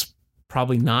happening. That's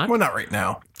probably not. Well, not right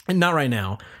now. And not right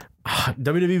now.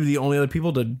 WWE were the only other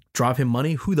people to drop him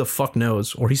money. Who the fuck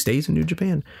knows? Or he stays in New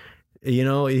Japan.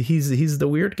 He's the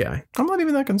weird guy. I'm not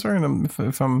even that concerned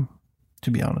if I'm,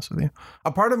 to be honest with you.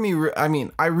 A part of me,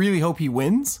 I really hope he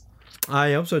wins.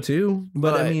 I hope so too.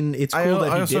 But it's cool that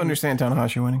he I also understand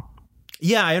Tanahashi winning.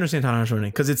 Yeah, I understand Tanahashi winning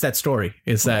because it's that story.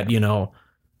 It's that,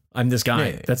 I'm this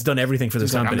guy that's done everything for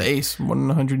this company. I'm the ace,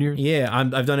 100 years. Yeah,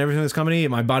 I've done everything for this company.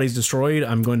 My body's destroyed.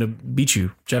 I'm going to beat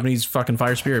you. Japanese fucking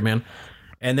fire spirit, man.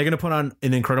 And they're going to put on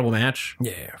an incredible match.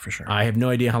 Yeah, for sure. I have no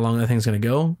idea how long that thing's going to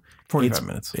go. 45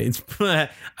 minutes. I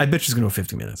bet you it's going to go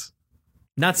 50 minutes.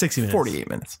 Not 60 minutes. 48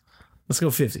 minutes. Let's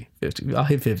go 50. I'll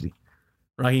hit 50.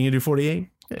 Rocky, you going to do 48?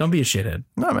 Yeah. Don't be a shithead.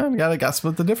 No, man. Got to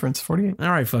split the difference. 48.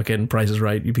 All right, fucking Price is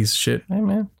Right, you piece of shit. Hey,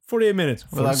 man. 48 minutes.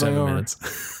 47 minutes.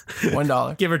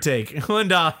 $1. Give or take. $1.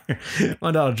 $1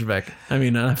 Trebek. I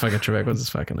mean, not fucking Trebek. What's his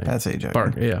fucking name? Pat Sajak.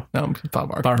 Barker, yeah. No, Bob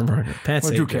Barker. Bob Barker. Pat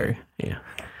Sajak. Drew Carey. Yeah.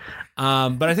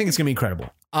 But I think it's going to be incredible.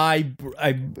 I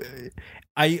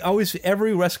always,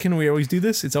 every wrestling we always do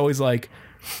this, it's always like,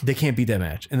 they can't beat that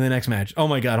match. And the next match, oh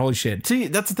my God, holy shit. See,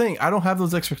 that's the thing. I don't have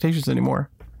those expectations anymore.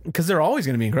 Because they're always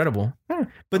going to be incredible. Yeah,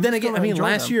 but then again,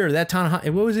 last year, that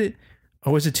Tanahashi, what was it?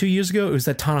 Or was it 2 years ago? It was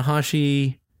that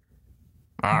Tanahashi.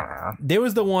 There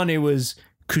was the one, it was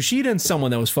Kushida and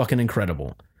someone that was fucking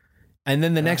incredible. And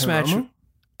then the next match,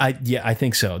 I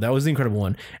think so. That was the incredible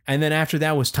one. And then after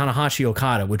that was Tanahashi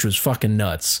Okada, which was fucking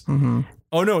nuts. Mm-hmm.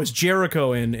 Oh no, it's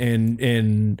Jericho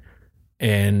and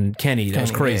Kenny. That was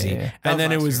crazy. Yeah. And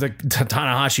then it was the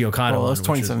Tanahashi Okada. Well, it was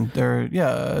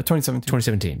 2017.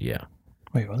 2017, yeah.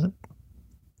 Wait, was it?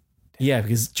 Yeah,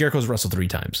 because Jericho's wrestled 3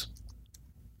 times.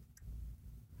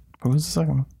 Who was the second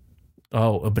one?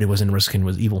 Oh, but it wasn't Wrestle Kingdom,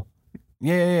 it was Evil.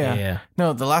 Yeah.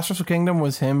 No, the last Wrestle Kingdom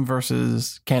was him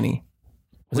versus Kenny.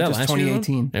 Was that last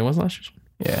 2018? It was last year.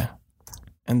 Yeah.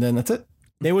 And then that's it.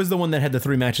 It was the one that had the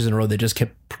 3 matches in a row that just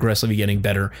kept progressively getting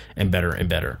better and better and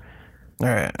better. All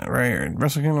right, right here.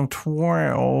 Wrestle Kingdom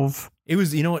 12. It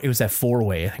was, it was that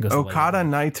 4-way. I think it was Okada,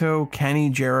 Naito, Kenny,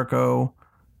 Jericho,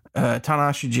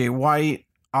 Tanahashi, Jay White,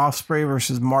 Ospreay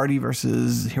versus Marty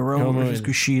versus Hiromu versus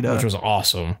Kushida. Which was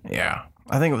awesome. Yeah.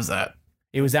 I think it was that.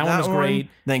 It was that one was great.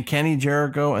 Then Kenny,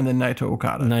 Jericho, and then Naito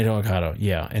Okada. Naito Okada,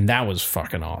 yeah. And that was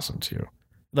fucking awesome too.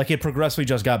 Like, it progressively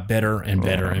just got better and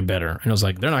better and better. And it was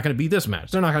like, they're not going to beat this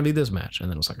match. They're not going to beat this match. And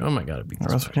then it was like, oh my God, it beat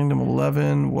this Wrestle match. Kingdom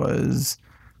 11 was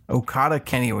Okada,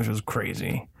 Kenny, which was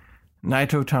crazy.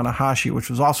 Naito, Tanahashi, which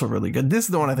was also really good. This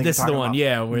is the one I think this is the one, about.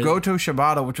 yeah. Goto,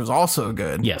 Shibata, which was also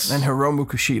good. Yes. And Hiromu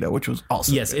Kushida, which was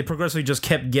also yes, good. it progressively just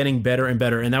kept getting better and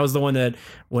better. And that was the one that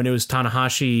when it was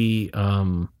Tanahashi,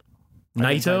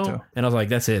 Naito, and I was like,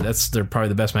 that's it. They're probably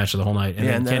the best match of the whole night. And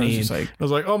then Kenny, I was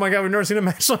like, oh my God, we've never seen a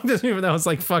match like this. Even that was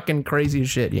like fucking crazy as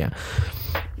shit. Yeah.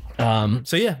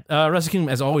 So yeah, Wrestle Kingdom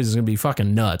as always is gonna be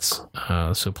fucking nuts.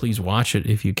 So please watch it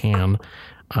if you can.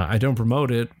 I don't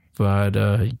promote it, but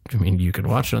I mean, you can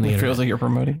watch it on the internet. Feels like you're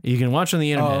promoting. You can watch it on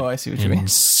the internet. Oh, I see what you mean.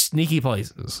 Sneaky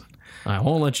places. I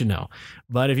won't let you know.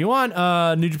 But if you want,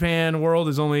 New Japan World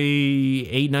is only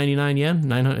 899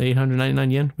 yen,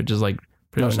 899 yen, which is like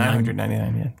pretty much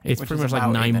 999 yen. It's pretty much like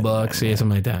 $9, yeah,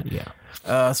 something like that.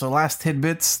 Yeah. So last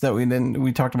tidbits that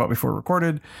we talked about before we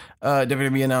recorded.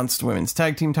 WWE announced women's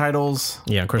tag team titles.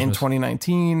 Yeah, Christmas. In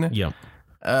 2019.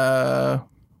 Yeah.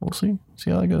 we'll see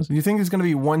how that goes. Do you think there's going to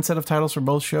be one set of titles for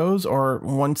both shows or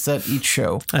one set each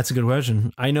show? That's a good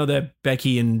question. I know that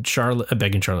Bailey and Charlotte,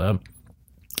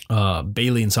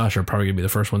 Bailey and Sasha are probably going to be the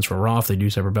first ones for Raw if they do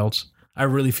separate belts. I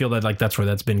really feel that like that's where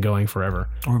that's been going forever.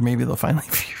 Or maybe they'll finally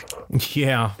feud.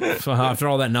 Yeah. So after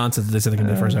all that nonsense, they said they can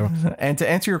do the first ever. And to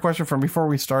answer your question from before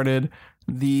we started,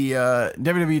 the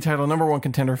WWE title number one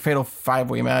contender fatal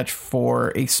 5-way match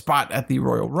for a spot at the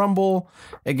Royal Rumble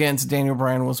against Daniel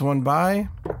Bryan was won by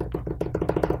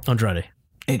Andrade.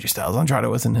 AJ Styles. Andrade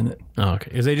wasn't in it. Oh,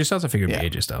 okay. Is AJ Styles? I figured it'd be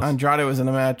AJ Styles. Andrade was in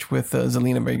a match with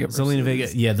Zelina Vega. Zelina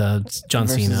Vega. Yeah, the John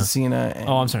Cena. And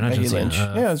I'm sorry, not Becky John Cena. Lynch.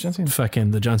 Yeah, it was John Cena.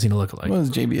 Fucking the John Cena lookalike. It was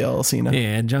JBL Cena.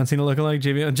 Yeah, John Cena lookalike.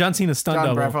 JBL. John Cena stunt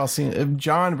double.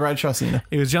 John Bradshaw Cena.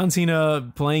 It was John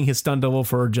Cena playing his stunt double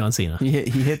for John Cena. He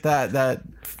hit that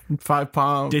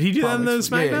 5-pound. Did he do that in the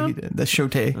SmackDown? Yeah, he did. That's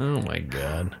Shote. Oh my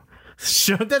god.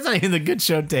 That's not even the good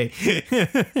Shote.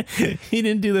 He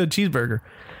didn't do the cheeseburger.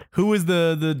 Who was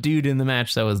the dude in the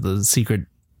match that was the secret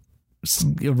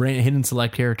hidden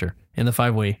select character in the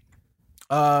 5-way? It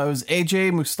was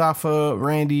AJ, Mustafa,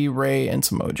 Randy, Ray, and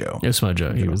Samoa Joe. It was Samoa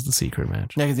Joe. He was the secret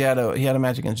match. Yeah, because he had a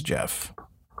match against Jeff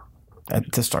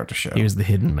to start the show. He was the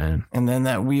hidden man. And then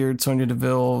that weird Sonya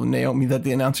Deville, Naomi that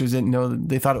the announcers didn't know.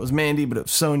 They thought it was Mandy, but it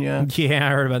was Sonya. Yeah, I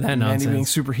heard about that nonsense. Mandy being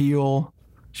super heel,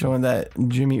 showing that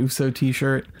Jimmy Uso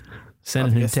t-shirt.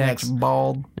 Sending him texts.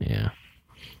 Bald. Yeah.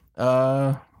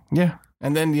 Yeah.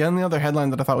 And then the only other headline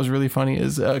that I thought was really funny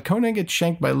is Conan gets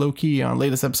shanked by Low-Ki on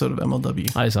latest episode of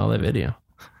MLW. I saw that video.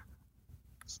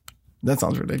 That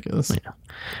sounds ridiculous. Yeah.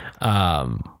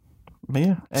 But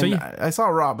yeah. And I saw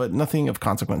Raw, but nothing of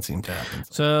consequence seemed to happen.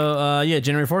 So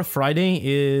January 4th, Friday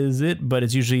is it, but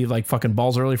it's usually like fucking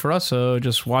balls early for us, so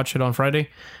just watch it on Friday.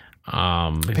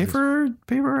 Pay for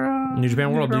New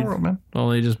Japan World, man. Well,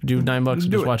 they just do $9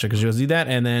 and just watch it because you'll see that,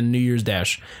 and then New Year's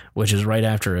Dash, which is right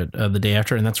after it, the day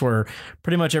after, and that's where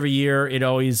pretty much every year it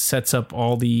always sets up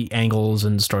all the angles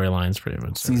and storylines. Pretty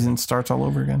much season starts all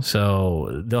over again.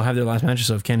 So they'll have their last matches.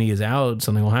 So if Kenny is out,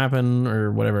 something will happen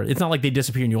or whatever. It's not like they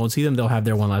disappear and you won't see them. They'll have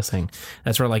their one last thing.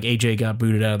 That's where like AJ got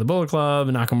booted out of the Bullet Club,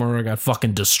 and Nakamura got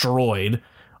fucking destroyed.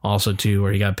 Also too,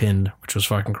 where he got pinned, which was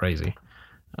fucking crazy.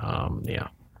 Yeah.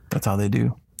 That's how they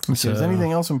do. So, is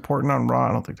anything else important on Raw?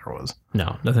 I don't think there was.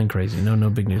 No, nothing crazy. No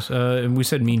big news. And we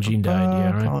said Mean Gene died.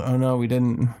 Yeah, right? Oh, no, we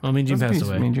didn't. Oh, Mean Gene passed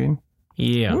away. Mean Gene.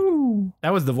 Yeah. Woo.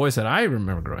 That was the voice that I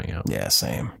remember growing up. Yeah,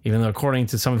 same. Even though, according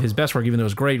to some of his best work, even though it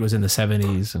was great, was in the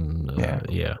 70s and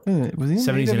yeah. Was he in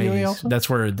 70s and 80s. also? That's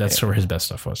where his best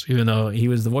stuff was. Even though he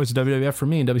was the voice of WWF for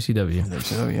me in WCW.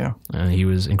 So, yeah. And he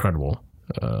was incredible.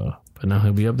 But now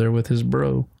he'll be up there with his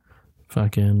bro.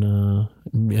 Fucking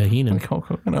Heenan. Like Hulk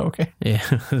Hogan. Oh, okay. Yeah.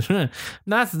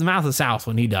 Not the mouth of the South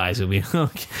when he dies. It'll be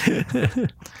okay.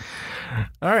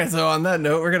 All right. So on that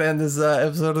note, we're going to end this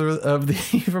episode of the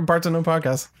From Parts Unknown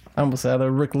podcast. I almost had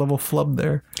a Rick level flub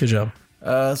there. Good job.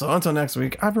 So until next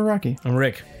week, I've been Rocky. I'm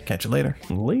Rick. Catch you later.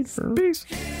 Later. Peace.